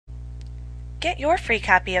Get your free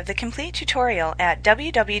copy of the complete tutorial at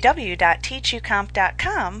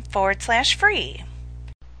www.teachucomp.com/free.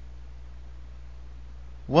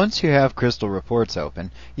 Once you have Crystal Reports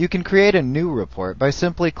open, you can create a new report by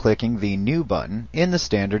simply clicking the New button in the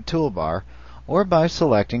standard toolbar, or by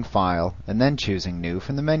selecting File and then choosing New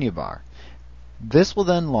from the menu bar. This will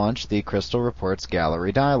then launch the Crystal Reports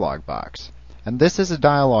Gallery dialog box. And this is a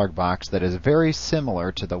dialog box that is very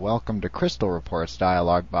similar to the Welcome to Crystal Reports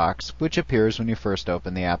dialog box which appears when you first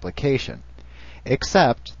open the application,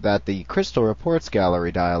 except that the Crystal Reports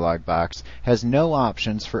Gallery dialog box has no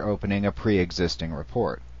options for opening a pre-existing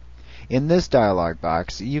report. In this dialog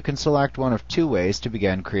box, you can select one of two ways to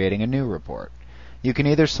begin creating a new report. You can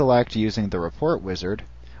either select using the Report Wizard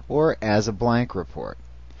or as a blank report.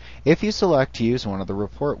 If you select to use one of the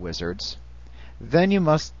report wizards, then you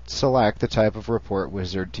must select the type of report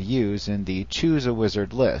wizard to use in the Choose a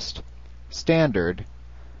Wizard list: Standard,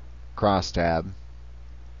 Crosstab,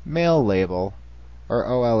 Mail Label, or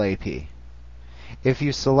OLAP. If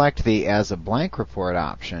you select the As a Blank Report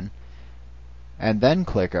option and then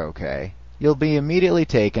click OK, you'll be immediately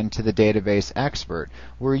taken to the Database Expert,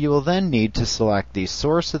 where you will then need to select the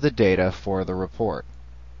source of the data for the report.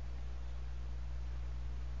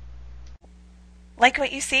 Like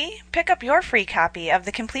what you see? Pick up your free copy of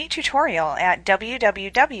the complete tutorial at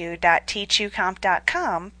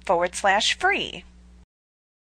www.teachucomp.com/free.